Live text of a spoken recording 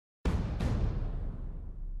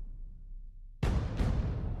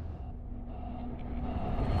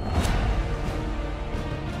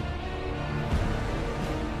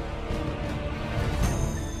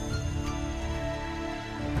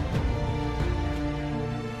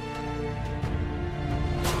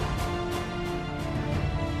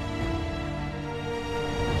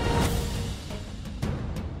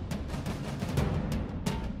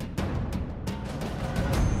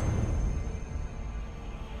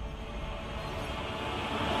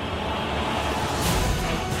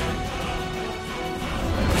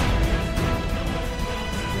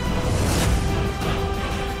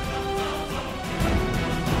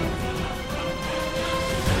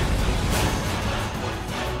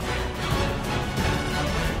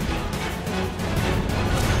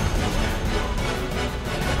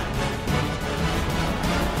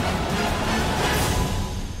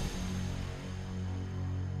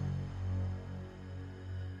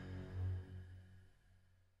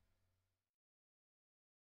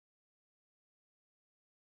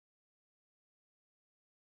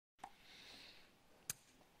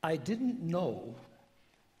I didn't know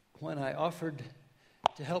when I offered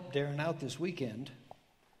to help Darren out this weekend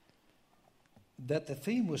that the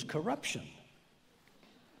theme was corruption.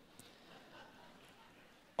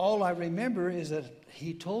 All I remember is that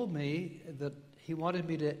he told me that he wanted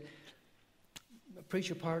me to preach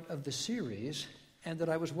a part of the series and that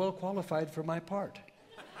I was well qualified for my part.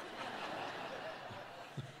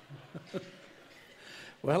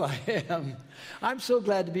 Well, I am. I'm so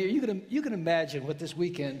glad to be here. You can imagine what this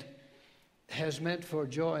weekend has meant for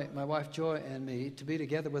Joy, my wife Joy, and me to be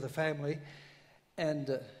together with a family and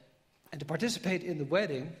to participate in the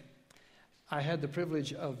wedding. I had the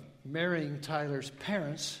privilege of marrying Tyler's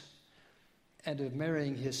parents and of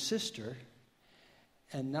marrying his sister,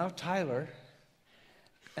 and now Tyler,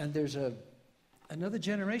 and there's another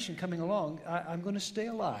generation coming along. I'm going to stay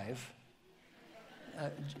alive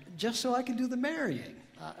just so I can do the marrying.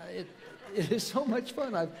 It is so much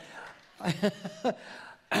fun.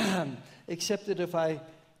 Except that if I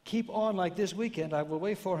keep on like this weekend, I will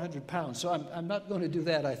weigh 400 pounds. So I'm not going to do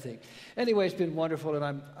that, I think. Anyway, it's been wonderful,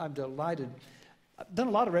 and I'm delighted. I've done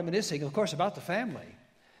a lot of reminiscing, of course, about the family.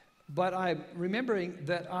 But I'm remembering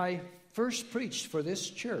that I first preached for this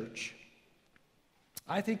church,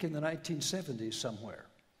 I think in the 1970s somewhere,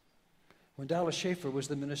 when Dallas Schaefer was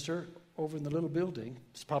the minister over in the little building.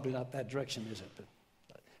 It's probably not that direction, is it? But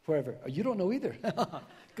wherever. Oh, you don't know either.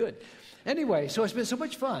 Good. Anyway, so it's been so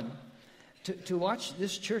much fun to watch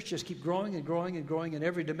this church just keep growing and growing and growing in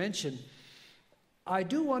every dimension. I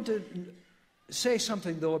do want to say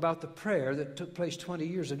something, though, about the prayer that took place 20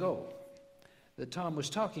 years ago that Tom was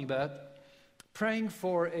talking about, praying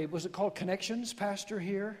for was it called Connections, pastor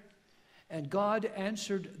here? And God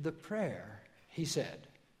answered the prayer, he said.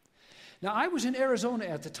 Now, I was in Arizona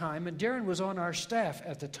at the time, and Darren was on our staff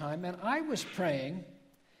at the time, and I was praying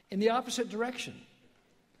in the opposite direction,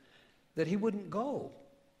 that he wouldn't go.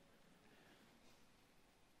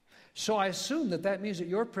 So I assume that means that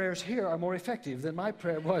your prayers here are more effective than my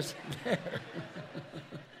prayer was there.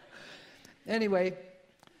 Anyway,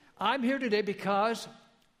 I'm here today because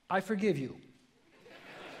I forgive you.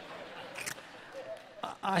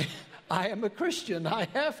 I am a Christian. I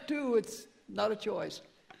have to. It's not a choice.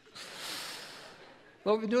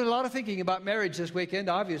 Well, we've been doing a lot of thinking about marriage this weekend,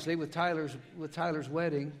 obviously, with Tyler's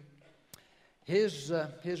wedding. His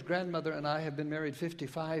grandmother and I have been married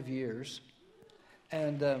 55 years.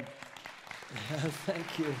 And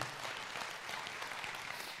thank you.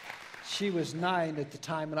 She was 9 at the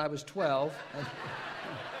time, and I was 12.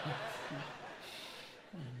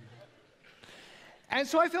 And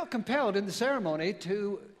so I felt compelled in the ceremony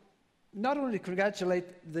to not only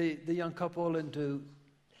congratulate the young couple and to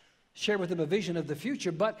share with them a vision of the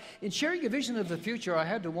future, but in sharing a vision of the future, I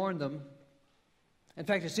had to warn them. In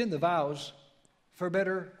fact, it's in the vows, for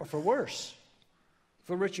better or for worse,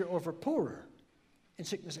 for richer or for poorer, in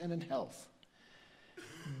sickness and in health.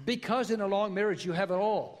 Because in a long marriage, you have it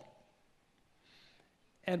all.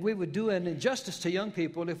 And we would do an injustice to young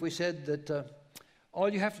people if we said that all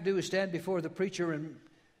you have to do is stand before the preacher and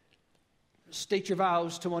state your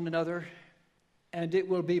vows to one another, and it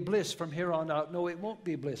will be bliss from here on out. No, it won't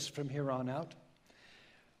be bliss from here on out.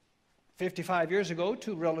 55 years ago,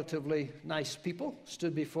 two relatively nice people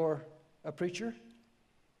stood before a preacher,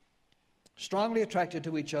 strongly attracted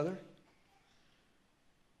to each other.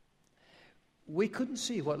 We couldn't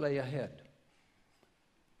see what lay ahead.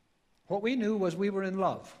 What we knew was we were in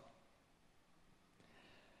love.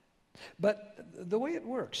 But the way it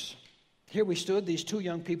works, here we stood, these two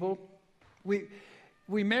young people.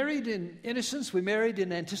 We married in innocence. We married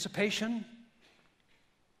in anticipation.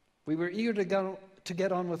 We were eager to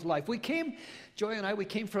get on with life. Joy and I, we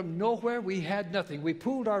came from nowhere. We had nothing. We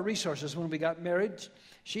pooled our resources when we got married.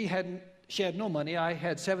 She had no money. I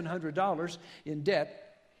had $700 in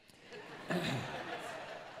debt.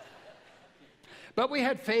 But we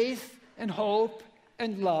had faith and hope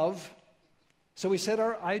and love. So we said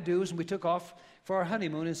our I do's, and we took off for our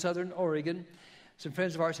honeymoon in southern Oregon. Some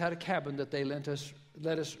friends of ours had a cabin that they let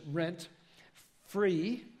us rent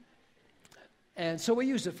free. And so we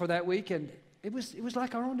used it for that week, and it was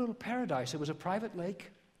like our own little paradise. It was a private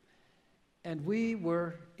lake, and we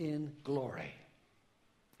were in glory.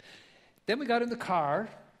 Then we got in the car,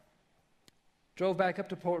 drove back up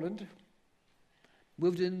to Portland,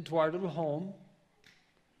 moved into our little home,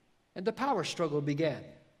 and the power struggle began.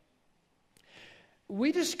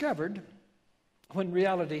 We discovered, when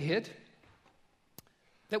reality hit,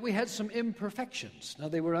 that we had some imperfections. Now,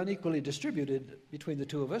 they were unequally distributed between the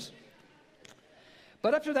two of us.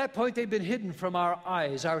 But up to that point, they'd been hidden from our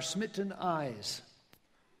eyes, our smitten eyes.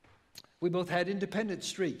 We both had independent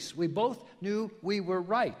streaks. We both knew we were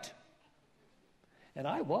right. And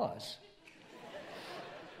I was.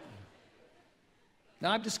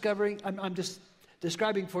 Now I'm just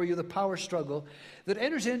describing for you the power struggle that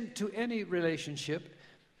enters into any relationship.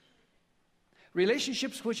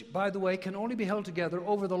 Relationships which, by the way, can only be held together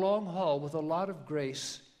over the long haul with a lot of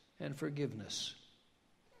grace and forgiveness.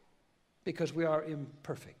 Because we are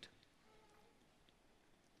imperfect.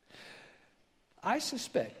 I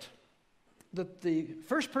suspect that the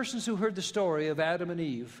first persons who heard the story of Adam and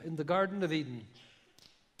Eve in the Garden of Eden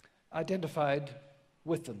identified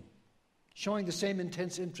with them, showing the same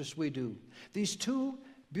intense interest we do. These two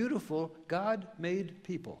beautiful God-made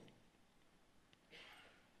people,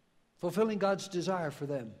 fulfilling God's desire for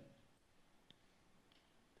them,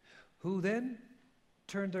 who then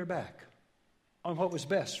turned their back on what was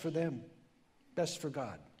best for them, best for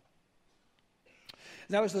God.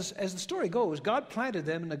 Now, as the story goes, God planted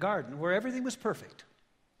them in a garden where everything was perfect.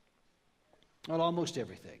 Well, almost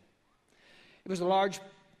everything. It was a large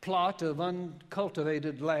plot of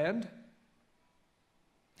uncultivated land.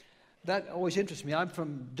 That always interests me. I'm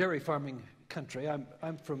from dairy farming country.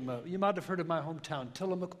 I'm from, you might have heard of my hometown,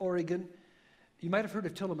 Tillamook, Oregon. You might have heard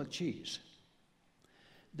of Tillamook cheese.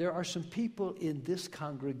 There are some people in this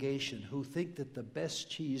congregation who think that the best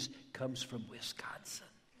cheese comes from Wisconsin.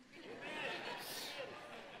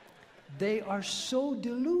 They are so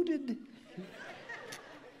deluded.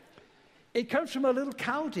 It comes from a little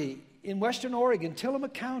county in western Oregon,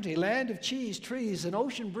 Tillamook County, land of cheese, trees, and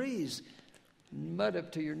ocean breeze, mud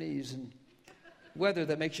up to your knees, and weather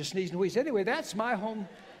that makes you sneeze and wheeze. Anyway, that's my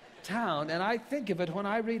hometown, and I think of it when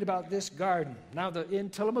I read about this garden. Now, in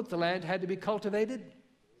Tillamook, the land had to be cultivated,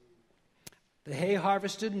 the hay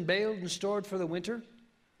harvested and baled and stored for the winter,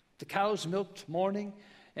 the cows milked morning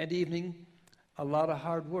and evening, a lot of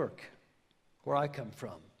hard work where I come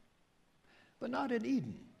from. But not in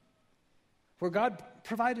Eden, where God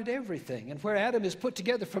provided everything, and where Adam is put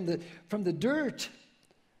together from the dirt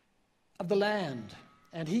of the land,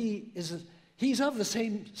 and he's of the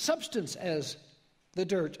same substance as the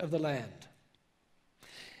dirt of the land.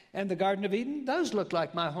 And the Garden of Eden does look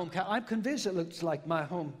like my home county. I'm convinced it looks like my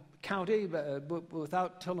home county,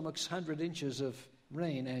 without Tillamook's 100 inches of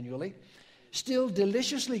rain annually. Still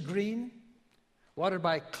deliciously green, watered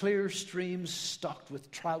by clear streams stocked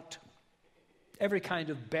with trout, every kind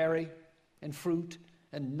of berry and fruit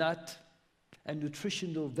and nut and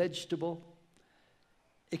nutritional vegetable,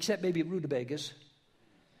 except maybe rutabagas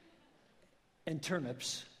and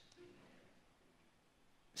turnips,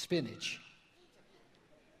 spinach.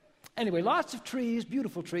 Anyway, lots of trees,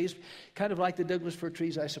 beautiful trees, kind of like the Douglas fir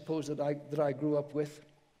trees, I suppose, that I grew up with.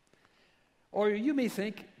 Or you may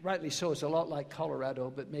think, rightly so, it's a lot like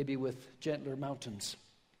Colorado, but maybe with gentler mountains.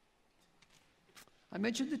 I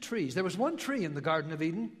mentioned the trees. There was one tree in the Garden of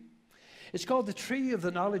Eden. It's called the tree of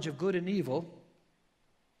the knowledge of good and evil,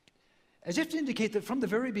 as if to indicate that from the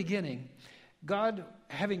very beginning, God,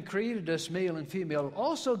 having created us male and female,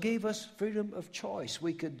 also gave us freedom of choice.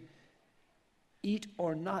 We could eat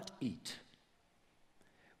or not eat.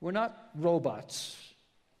 We're not robots,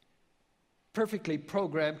 perfectly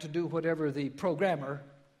programmed to do whatever the programmer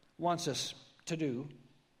wants us to do.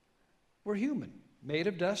 We're human, made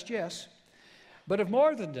of dust, yes, but of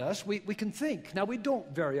more than dust, we can think. Now, we don't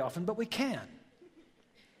very often, but we can.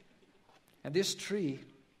 And this tree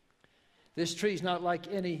is not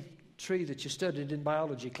like any tree that you studied in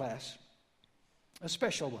biology class. A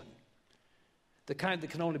special one, the kind that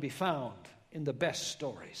can only be found in the best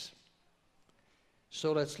stories.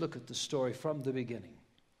 So let's look at the story from the beginning.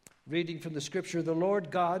 Reading from the scripture, the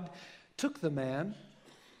Lord God took the man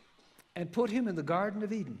and put him in the Garden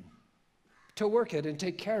of Eden to work it and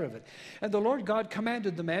take care of it. And the Lord God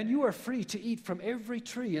commanded the man, "You are free to eat from every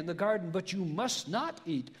tree in the garden, but you must not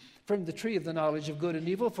eat from the tree of the knowledge of good and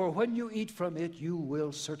evil, for when you eat from it, you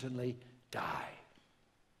will certainly die."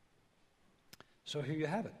 So here you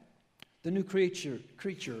have it. The new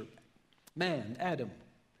creature, man, Adam.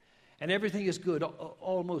 And everything is good,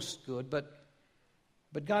 almost good,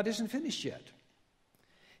 but God isn't finished yet.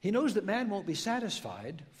 He knows that man won't be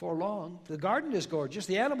satisfied for long. The garden is gorgeous,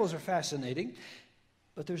 the animals are fascinating,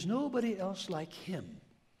 but there's nobody else like him.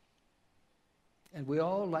 And we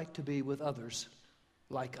all like to be with others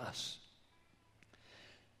like us.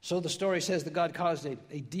 So the story says that God caused a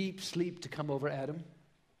deep sleep to come over Adam,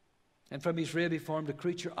 and from his rib he formed a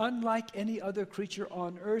creature unlike any other creature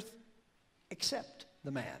on earth except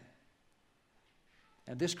the man.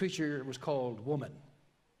 And this creature was called woman.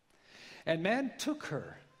 And man took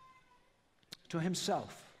her to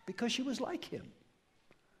himself because she was like him,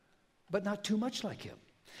 but not too much like him.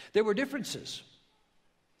 There were differences,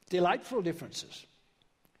 delightful differences,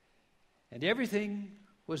 and everything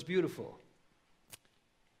was beautiful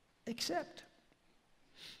Except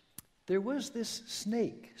there was this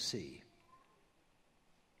snake, see.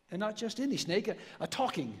 And not just any snake, a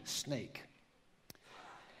talking snake.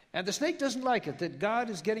 And the snake doesn't like it that God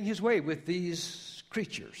is getting his way with these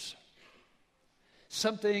creatures.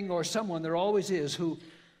 Something or someone there always is who,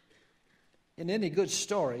 in any good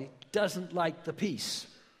story, doesn't like the peace,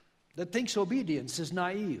 that thinks obedience is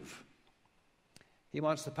naive. He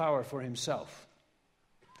wants the power for himself.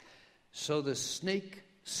 So the snake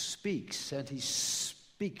speaks, and he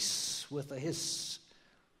speaks with a hiss.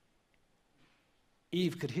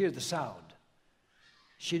 Eve could hear the sound.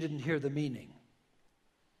 She didn't hear the meaning.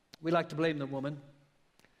 We like to blame the woman,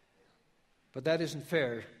 but that isn't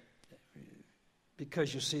fair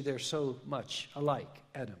because, you see, they're so much alike,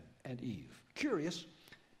 Adam and Eve. Curious,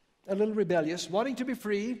 a little rebellious, wanting to be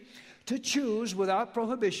free, to choose without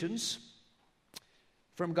prohibitions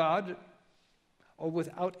from God or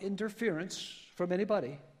without interference from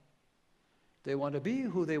anybody. They want to be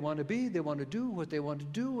who they want to be. They want to do what they want to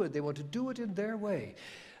do, and they want to do it in their way.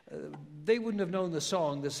 They wouldn't have known the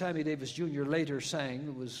song that Sammy Davis Jr. later sang.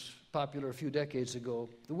 It was popular a few decades ago.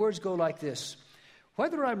 The words go like this: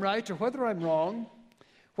 whether I'm right or whether I'm wrong,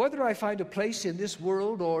 whether I find a place in this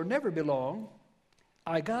world or never belong,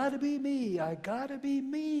 I gotta be me, I gotta be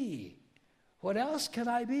me. What else can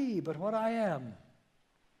I be but what I am?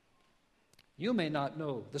 You may not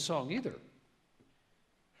know the song either,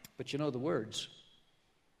 but you know the words.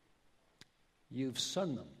 You've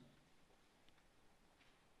sung them.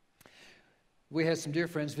 We had some dear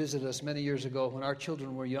friends visit us many years ago when our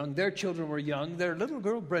children were young. Their children were young. Their little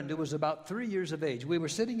girl, Brenda, was about 3 years of age. We were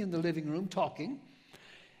sitting in the living room talking,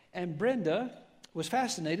 and Brenda was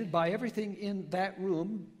fascinated by everything in that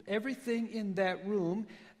room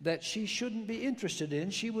that she shouldn't be interested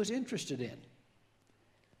in, she was interested in.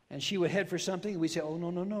 And she would head for something, and we'd say, oh,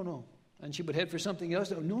 no, no, no, no. And she would head for something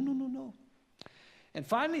else, no, no, no, no. And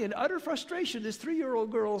finally, in utter frustration, this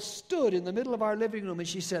 3-year-old girl stood in the middle of our living room, and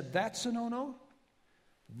she said, that's a no-no,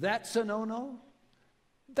 that's a no-no,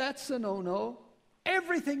 that's a no-no,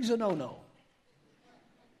 everything's a no-no.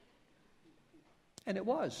 And it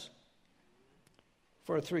was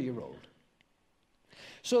for a 3-year-old.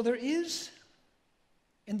 So there is,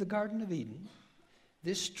 in the Garden of Eden,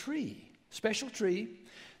 this tree, special tree,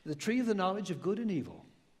 the tree of the knowledge of good and evil.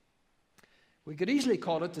 We could easily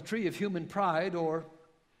call it the tree of human pride or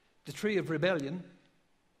the tree of rebellion.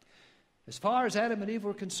 As far as Adam and Eve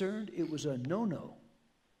were concerned, it was a no-no.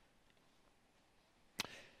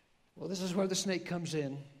 Well, this is where the snake comes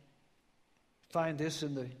in. Find this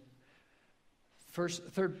in the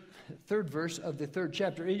third verse of the 3rd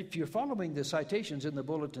chapter. If you're following the citations in the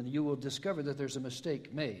bulletin, you will discover that there's a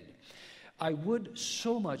mistake made. I would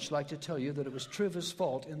so much like to tell you that it was Triva's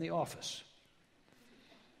fault in the office.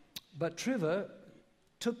 But Triva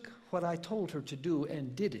took what I told her to do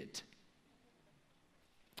and did it.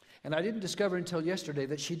 And I didn't discover until yesterday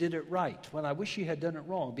that she did it right, when I wish she had done it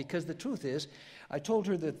wrong, because the truth is, I told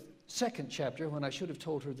her the 2nd chapter when I should have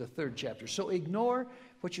told her the 3rd chapter. So ignore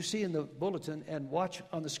what you see in the bulletin and watch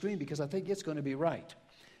on the screen, because I think it's going to be right.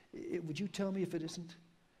 Would you tell me if it isn't?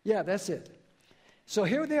 Yeah, that's it. So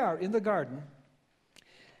here they are in the garden.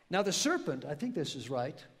 Now the serpent, I think this is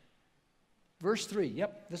right. Verse 3,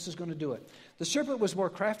 yep, this is going to do it. The serpent was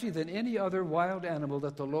more crafty than any other wild animal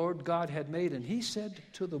that the Lord God had made, and he said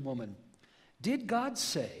to the woman, did God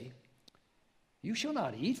say, you shall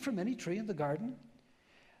not eat from any tree in the garden?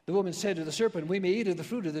 The woman said to the serpent, we may eat of the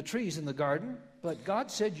fruit of the trees in the garden, but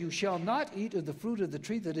God said, you shall not eat of the fruit of the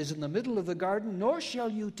tree that is in the middle of the garden, nor shall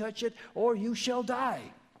you touch it, or you shall die.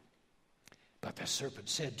 But the serpent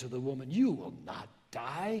said to the woman, you will not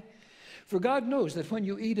die. For God knows that when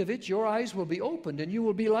you eat of it, your eyes will be opened, and you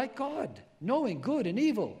will be like God, knowing good and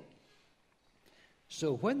evil.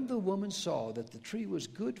 So when the woman saw that the tree was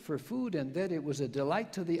good for food, and that it was a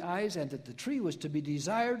delight to the eyes, and that the tree was to be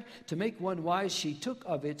desired to make one wise, she took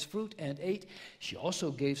of its fruit and ate. She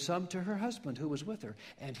also gave some to her husband who was with her,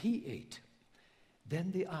 and he ate.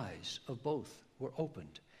 Then the eyes of both were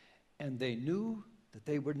opened, and they knew that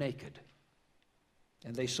they were naked.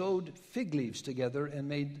 And they sewed fig leaves together and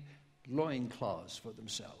made loincloths for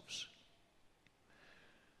themselves.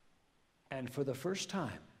 And for the first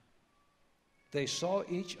time, they saw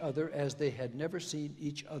each other as they had never seen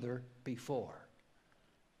each other before.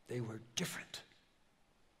 They were different.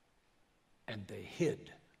 And they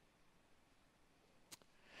hid.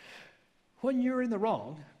 When you're in the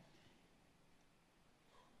wrong,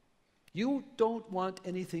 you don't want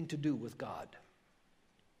anything to do with God.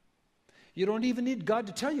 You don't even need God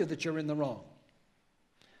to tell you that you're in the wrong.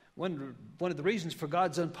 One of the reasons for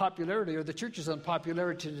God's unpopularity or the church's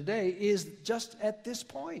unpopularity today is just at this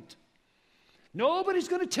point. Nobody's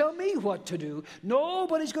going to tell me what to do.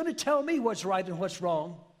 Nobody's going to tell me what's right and what's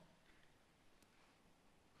wrong,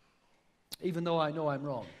 even though I know I'm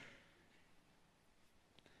wrong.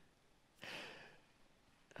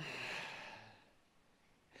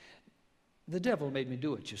 The devil made me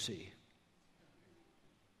do it, you see.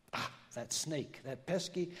 That snake, that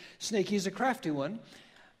pesky snake, he's a crafty one.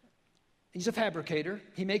 He's a fabricator.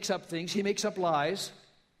 He makes up things. He makes up lies.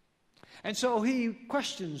 And so he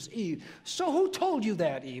questions Eve. So who told you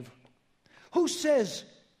that, Eve? Who says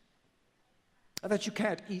that you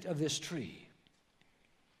can't eat of this tree?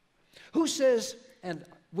 Who says, and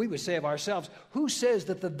we would say of ourselves, who says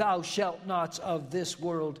that the thou shalt nots of this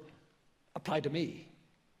world apply to me?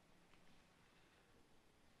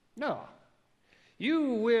 No.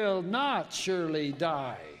 You will not surely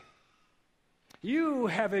die. You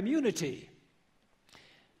have immunity.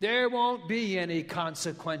 There won't be any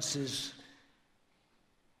consequences.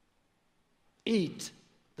 Eat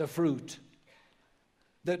the fruit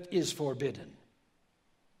that is forbidden.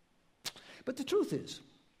 But the truth is,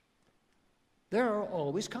 there are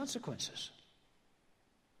always consequences.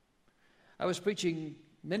 I was preaching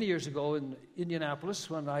many years ago in Indianapolis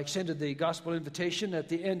when I extended the gospel invitation at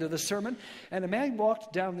the end of the sermon, and a man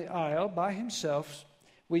walked down the aisle by himself.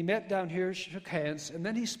 We met down here, shook hands, and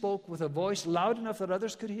then he spoke with a voice loud enough that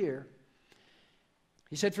others could hear.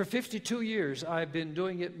 He said, "For 52 years, I've been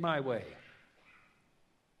doing it my way.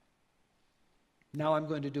 Now I'm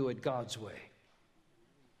going to do it God's way."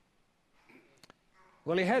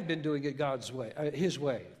 Well, he had been doing it God's way, his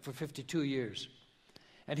way, for 52 years.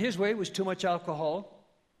 And his way was too much alcohol,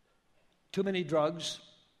 too many drugs,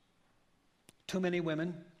 too many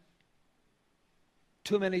women,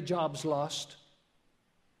 too many jobs lost.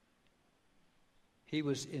 He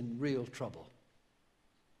was in real trouble.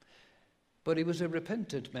 But he was a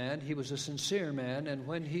repentant man. He was a sincere man. And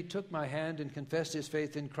when he took my hand and confessed his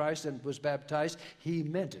faith in Christ and was baptized, he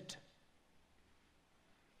meant it.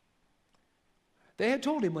 They had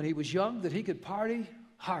told him when he was young that he could party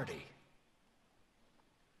hardy,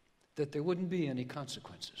 that there wouldn't be any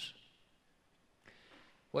consequences.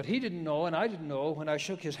 What he didn't know, and I didn't know when I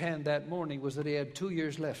shook his hand that morning, was that he had 2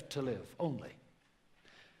 years left to live, only.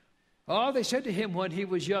 Oh, they said to him when he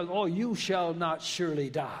was young, "Oh, you shall not surely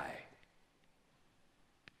die."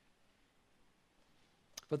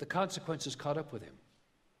 But the consequences caught up with him.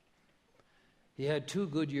 He had 2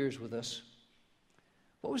 good years with us.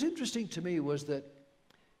 What was interesting to me was that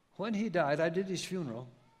when he died, I did his funeral.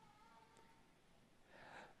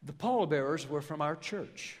 The pallbearers were from our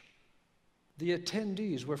church. The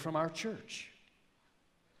attendees were from our church.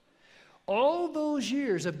 All those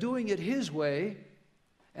years of doing it his way,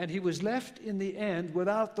 and he was left in the end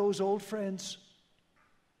without those old friends.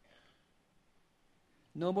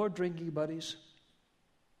 No more drinking buddies.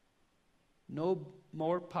 No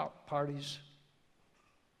more parties.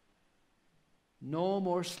 No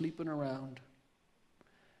more sleeping around.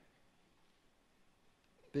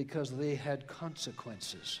 Because they had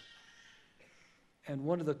consequences. And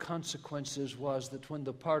one of the consequences was that when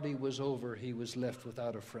the party was over, he was left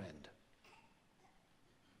without a friend.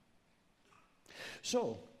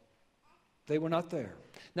 So, they were not there.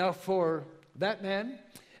 Now, for that man,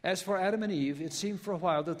 as for Adam and Eve, it seemed for a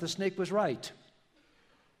while that the snake was right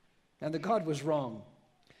and that God was wrong.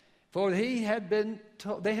 For they had been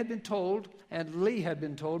told, and Lee had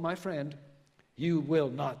been told, my friend, "You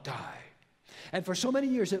will not die." And for so many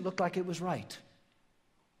years, it looked like it was right.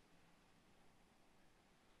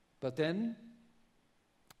 But then,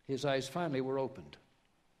 his eyes finally were opened.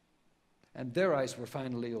 And their eyes were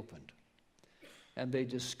finally opened. And they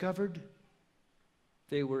discovered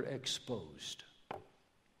they were exposed.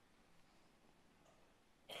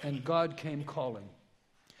 And God came calling.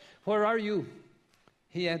 "Where are you?"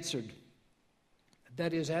 He answered.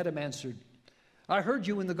 That is, Adam answered, "I heard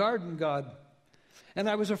you in the garden, God, and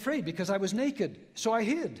I was afraid because I was naked, so I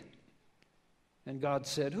hid." And God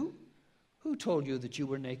said, Who told you that you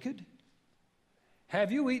were naked?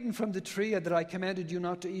 Have you eaten from the tree that I commanded you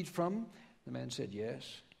not to eat from? The man said,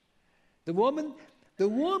 "Yes." The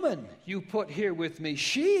woman you put here with me,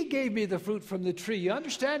 she gave me the fruit from the tree. You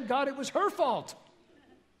understand, God, it was her fault.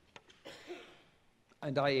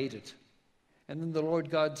 And I ate it. And then the Lord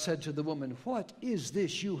God said to the woman, "What is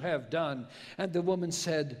this you have done?" And the woman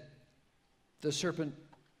said, "The serpent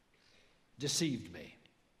deceived me,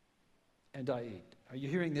 and I ate." Are you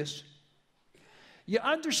hearing this? You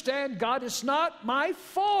understand, God, it's not my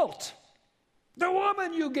fault. The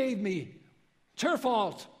woman you gave me, it's her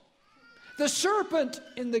fault. The serpent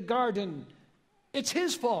in the garden, It's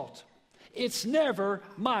his fault. It's never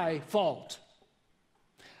my fault.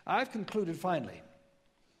 I've concluded finally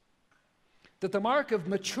that the mark of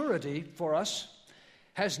maturity for us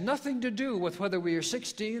has nothing to do with whether we are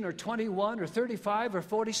 16 or 21 or 35 or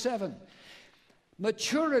 47.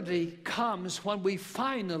 Maturity comes when we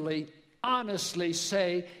finally, honestly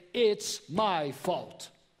say, it's my fault.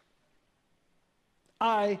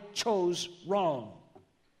 I chose wrong.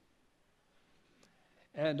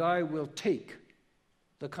 And I will take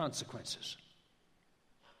the consequences.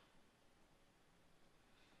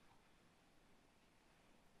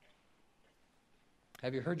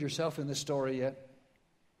 Have you heard yourself in this story yet?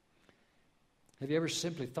 Have you ever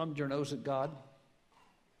simply thumbed your nose at God?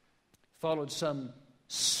 Followed some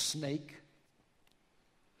snake?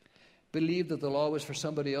 Believed that the law was for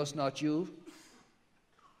somebody else, not you?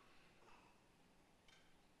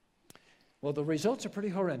 Well, the results are pretty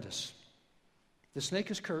horrendous. The snake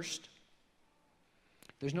is cursed.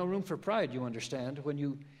 There's no room for pride, you understand, when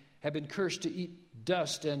you have been cursed to eat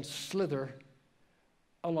dust and slither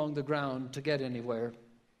along the ground to get anywhere.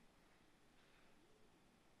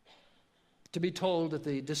 To be told that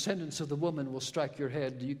the descendants of the woman will strike your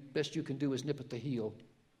head, the best you can do is nip at the heel.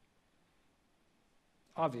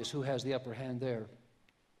 Obvious who has the upper hand there.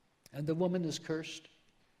 And the woman is cursed.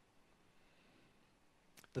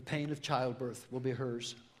 The pain of childbirth will be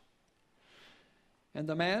hers. And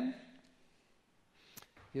the man,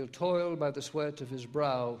 he'll toil by the sweat of his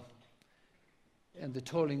brow, and the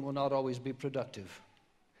toiling will not always be productive.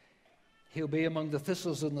 He'll be among the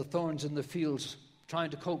thistles and the thorns in the fields,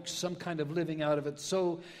 trying to coax some kind of living out of it.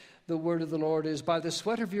 So the word of the Lord is, by the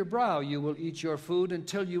sweat of your brow you will eat your food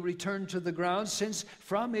until you return to the ground, since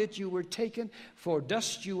from it you were taken, for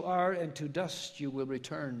dust you are, and to dust you will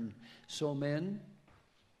return. So men,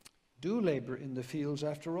 do labor in the fields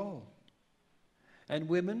after all. And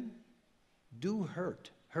women, do hurt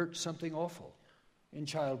something awful in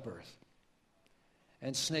childbirth.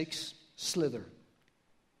 And snakes slither.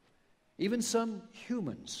 Even some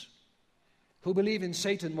humans who believe in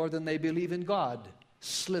Satan more than they believe in God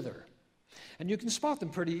slither. And you can spot them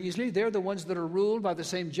pretty easily. They're the ones that are ruled by the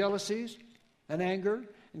same jealousies and anger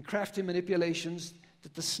and crafty manipulations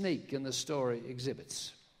that the snake in the story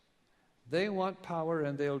exhibits. They want power,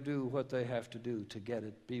 and they'll do what they have to do to get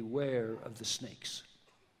it. Beware of the snakes.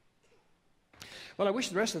 Well, I wish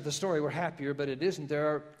the rest of the story were happier, but it isn't.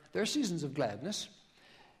 There are seasons of gladness,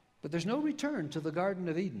 but there's no return to the Garden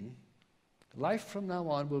of Eden. Life from now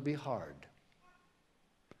on will be hard.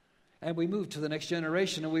 And we move to the next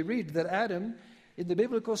generation, and we read that Adam, in the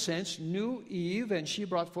biblical sense, knew Eve, and she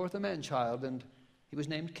brought forth a man-child, and he was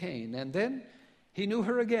named Cain. And then he knew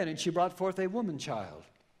her again, and she brought forth a woman-child.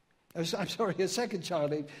 A second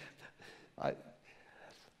child.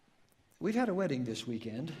 We've had a wedding this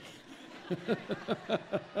weekend.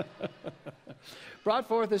 Brought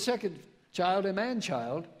forth a second child, a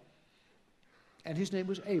man-child, and his name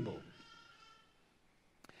was Abel.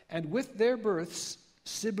 And with their births,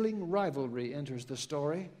 sibling rivalry enters the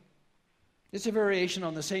story. It's a variation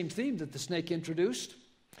on the same theme that the snake introduced.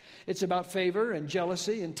 It's about favor and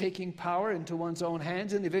jealousy and taking power into one's own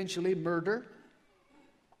hands and eventually murder.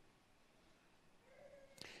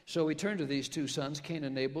 So we turn to these two sons, Cain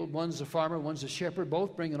and Abel. One's a farmer, one's a shepherd.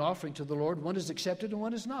 Both bring an offering to the Lord. One is accepted and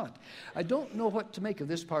one is not. I don't know what to make of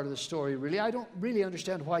this part of the story, really. I don't really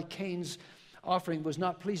understand why Cain's offering was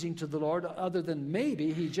not pleasing to the Lord, other than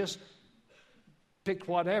maybe he just picked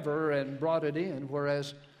whatever and brought it in,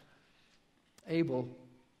 whereas Abel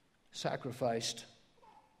sacrificed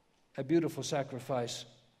a beautiful sacrifice,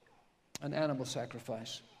 an animal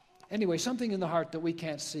sacrifice. Anyway, something in the heart that we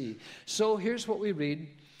can't see. So here's what we read.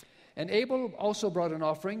 And Abel also brought an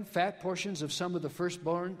offering, fat portions of some of the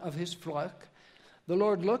firstborn of his flock. The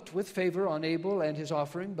Lord looked with favor on Abel and his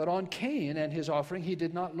offering, but on Cain and his offering he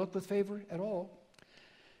did not look with favor at all.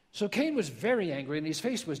 So Cain was very angry, and his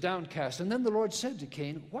face was downcast. And then the Lord said to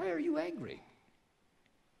Cain, "Why are you angry?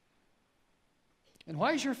 And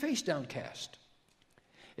why is your face downcast?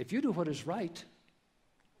 If you do what is right,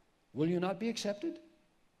 will you not be accepted?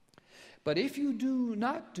 But if you do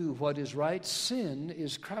not do what is right, sin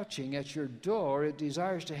is crouching at your door. It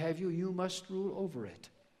desires to have you. You must rule over it."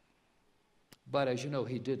 But as you know,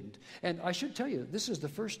 he didn't. And I should tell you, this is the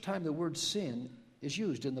first time the word sin is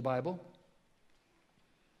used in the Bible.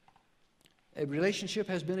 A relationship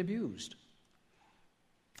has been abused.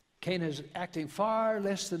 Cain is acting far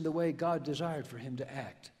less than the way God desired for him to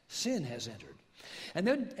act. Sin has entered.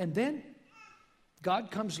 And then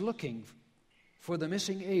God comes looking for the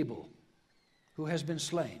missing Abel, who has been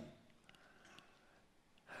slain,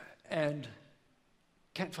 and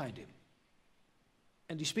can't find him.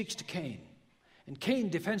 And he speaks to Cain. And Cain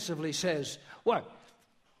defensively says, what?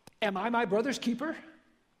 Am I my brother's keeper?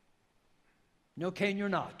 No, Cain, you're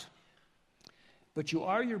not. But you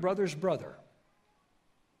are your brother's brother.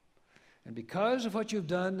 And because of what you've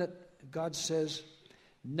done, that God says,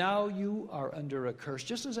 now you are under a curse,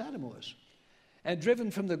 just as Adam was. And driven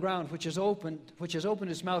from the ground, which has opened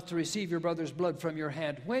its mouth to receive your brother's blood from your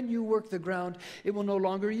hand. When you work the ground, it will no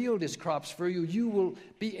longer yield its crops for you. You will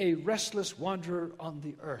be a restless wanderer on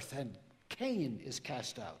the earth. And Cain is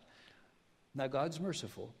cast out. Now God's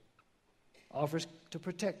merciful, offers to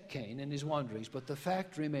protect Cain in his wanderings, but the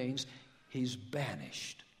fact remains, he's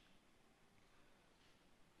banished.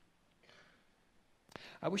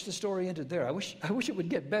 I wish the story ended there. I wish it would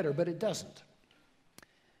get better, but it doesn't.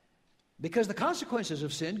 Because the consequences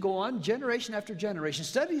of sin go on generation after generation.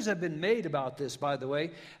 Studies have been made about this, by the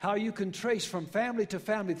way, how you can trace from family to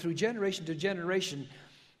family, through generation to generation,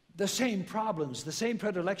 the same problems, the same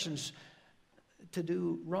predilections to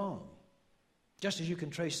do wrong. Just as you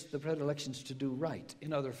can trace the predilections to do right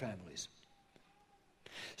in other families.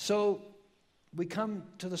 So we come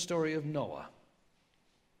to the story of Noah.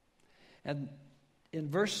 And in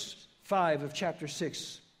verse 5 of chapter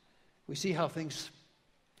 6, we see how things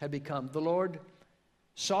had become. The Lord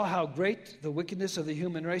saw how great the wickedness of the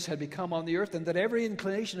human race had become on the earth, and that every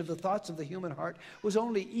inclination of the thoughts of the human heart was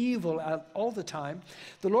only evil all the time.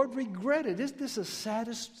 The Lord regretted, isn't this the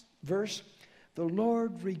saddest verse? The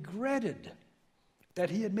Lord regretted that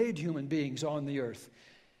he had made human beings on the earth,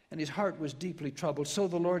 and his heart was deeply troubled. So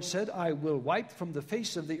the Lord said, I will wipe from the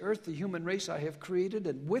face of the earth the human race I have created,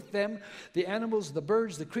 and with them the animals, the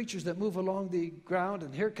birds, the creatures that move along the ground.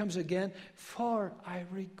 And here it comes again, for I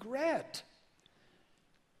regret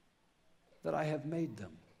that I have made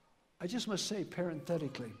them. I just must say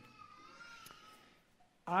parenthetically,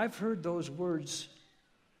 I've heard those words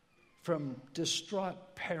from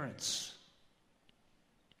distraught parents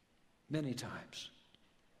many times.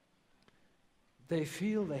 They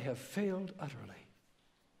feel they have failed utterly.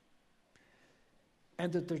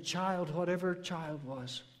 And that their child, whatever child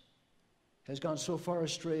was, has gone so far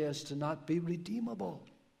astray as to not be redeemable.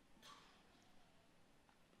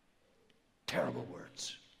 Terrible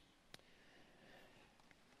words.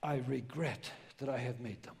 I regret that I have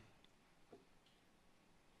made them.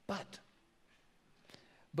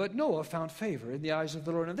 But Noah found favor in the eyes of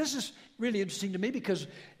the Lord. And this is really interesting to me, because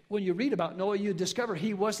when you read about Noah, you discover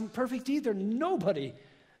he wasn't perfect either. Nobody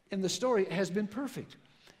in the story has been perfect.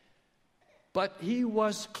 But he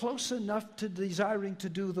was close enough to desiring to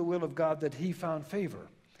do the will of God that he found favor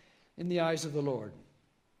in the eyes of the Lord.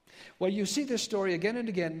 Well, you see this story again and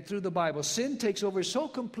again through the Bible. Sin takes over so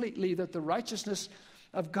completely that the righteousness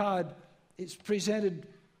of God is presented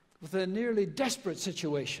with a nearly desperate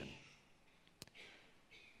situation.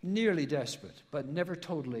 Nearly desperate, but never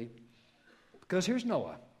totally. Because here's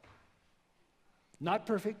Noah. Not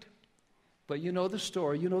perfect, but you know the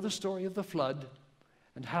story. You know the story of the flood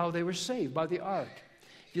and how they were saved by the ark.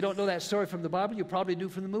 If you don't know that story from the Bible, you probably do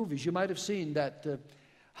from the movies. You might have seen that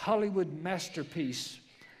Hollywood masterpiece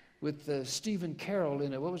with Stephen Carroll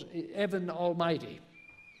in it. What was it? Evan Almighty.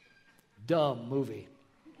 Dumb movie.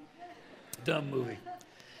 Dumb movie.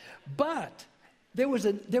 But there was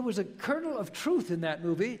a kernel of truth in that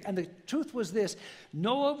movie, and the truth was this.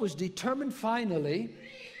 Noah was determined finally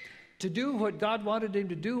to do what God wanted him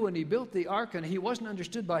to do when he built the ark, and he wasn't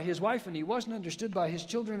understood by his wife, and he wasn't understood by his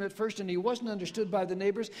children at first, and he wasn't understood by the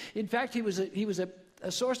neighbors. In fact, he was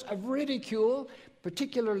a source of ridicule,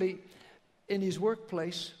 particularly in his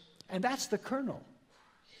workplace, and that's the kernel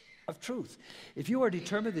of truth. If you are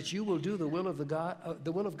determined that you will do the will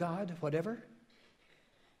of God, whatever,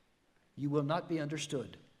 you will not be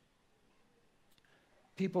understood.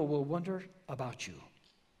 People will wonder about you.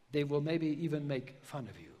 They will maybe even make fun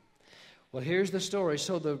of you. Well, here's the story.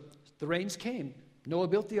 So the rains came. Noah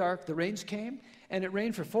built the ark. The rains came, and it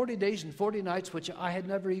rained for 40 days and 40 nights, which I had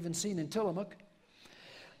never even seen in Tillamook.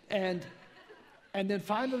 And then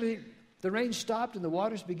finally, the rain stopped, and the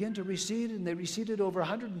waters began to recede, and they receded over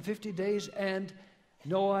 150 days, and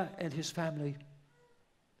Noah and his family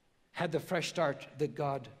had the fresh start that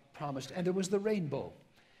God promised. And there was the rainbow,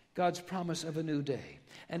 God's promise of a new day.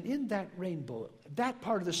 And in that rainbow, that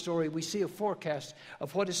part of the story, we see a forecast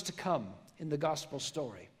of what is to come in the gospel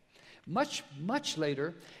story. Much, much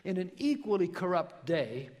later, in an equally corrupt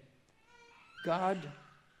day, God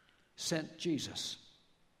sent Jesus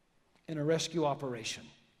in a rescue operation.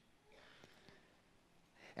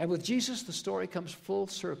 And with Jesus, the story comes full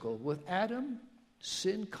circle. With Adam,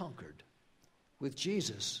 sin conquered. With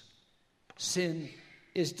Jesus, sin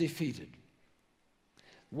is defeated.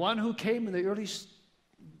 One who came in the early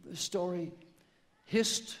story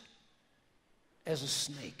hissed as a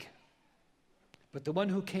snake. But the one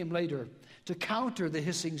who came later to counter the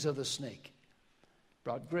hissings of the snake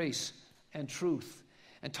brought grace and truth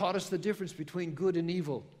and taught us the difference between good and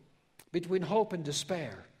evil, between hope and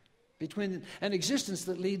despair, between an existence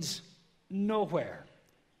that leads nowhere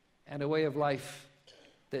and a way of life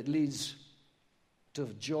that leads to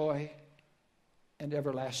joy and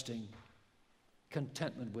everlasting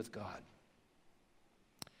contentment with God.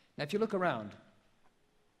 Now, if you look around,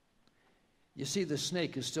 you see the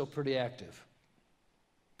snake is still pretty active,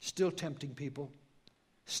 still tempting people,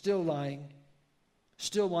 still lying,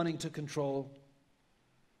 still wanting to control,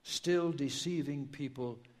 still deceiving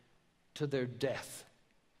people to their death.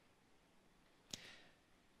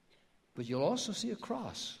 But you'll also see a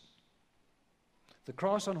cross, the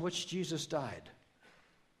cross on which Jesus died.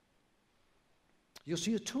 You'll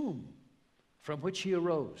see a tomb from which he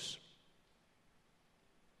arose.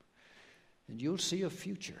 And you'll see a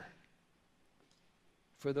future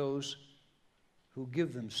for those who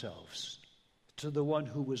give themselves to the one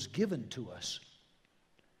who was given to us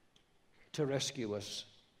to rescue us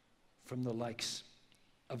from the likes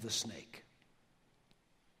of the snake.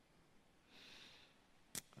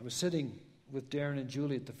 I was sitting with Darren and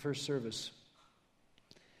Julie at the first service,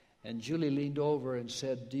 and Julie leaned over and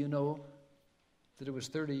said, "Do you know that it was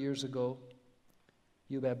 30 years ago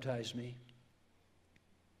you baptized me?"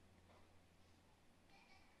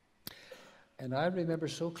 And I remember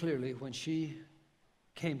so clearly when she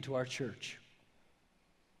came to our church.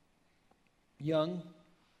 Young,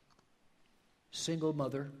 single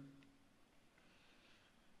mother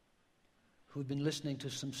who'd been listening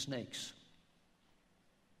to some snakes,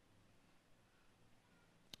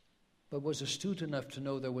 but was astute enough to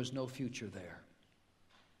know there was no future there.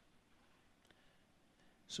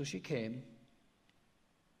 So she came,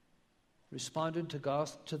 responded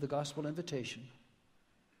to the gospel invitation,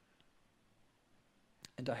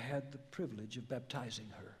 and I had the privilege of baptizing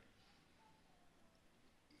her.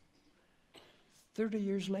 30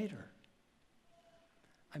 years later,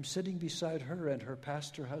 I'm sitting beside her and her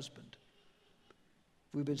pastor husband.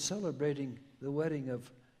 We've been celebrating the wedding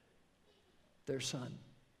of their son.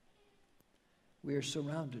 We are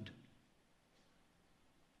surrounded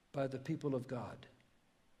by the people of God.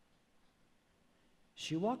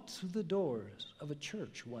 She walked through the doors of a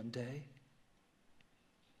church one day,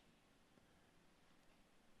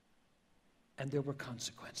 and there were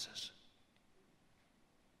consequences.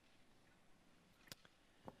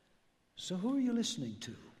 So who are you listening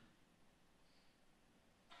to?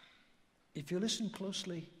 If you listen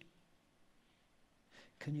closely,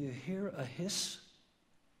 can you hear a hiss?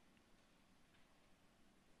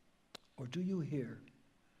 Or do you hear,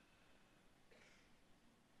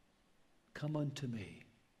 "Come unto me,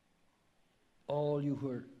 all you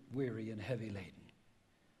who are weary and heavy laden,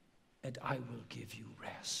 and I will give you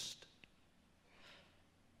rest."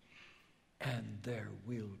 And there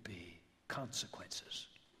will be consequences.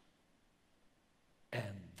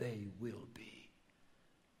 And they will be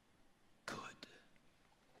good.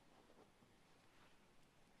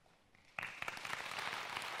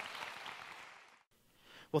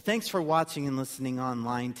 Well, thanks for watching and listening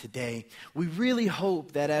online today. We really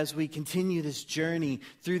hope that as we continue this journey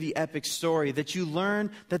through the epic story, that you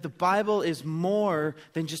learn that the Bible is more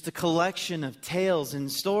than just a collection of tales and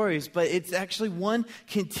stories, but it's actually one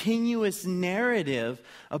continuous narrative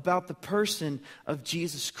about the person of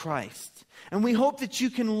Jesus Christ. And we hope that you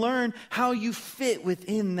can learn how you fit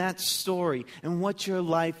within that story and what your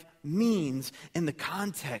life means in the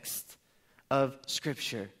context of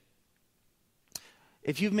Scripture.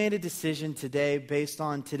 If you've made a decision today based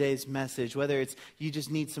on today's message, whether it's you just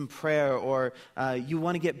need some prayer, or you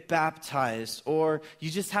want to get baptized, or you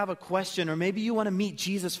just have a question, or maybe you want to meet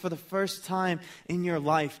Jesus for the first time in your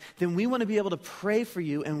life, then we want to be able to pray for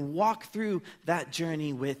you and walk through that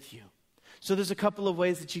journey with you. So there's a couple of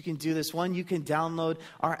ways that you can do this. One, you can download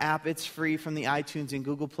our app. It's free from the iTunes and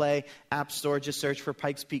Google Play App Store. Just search for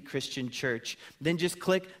Pikes Peak Christian Church. Then just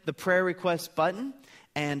click the prayer request button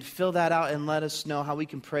and fill that out and let us know how we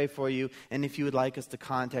can pray for you. And if you would like us to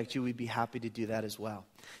contact you, we'd be happy to do that as well.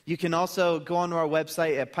 You can also go onto our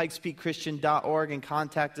website at pikespeakchristian.org and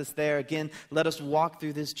contact us there. Again, let us walk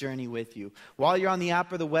through this journey with you. While you're on the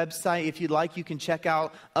app or the website, if you'd like, you can check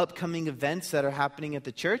out upcoming events that are happening at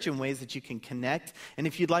the church and ways that you can connect. And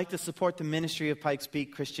if you'd like to support the ministry of Pikes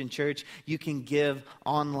Peak Christian Church, you can give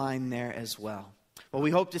online there as well. Well,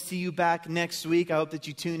 we hope to see you back next week. I hope that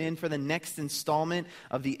you tune in for the next installment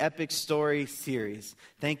of the Epic Story series.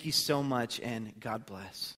 Thank you so much, and God bless.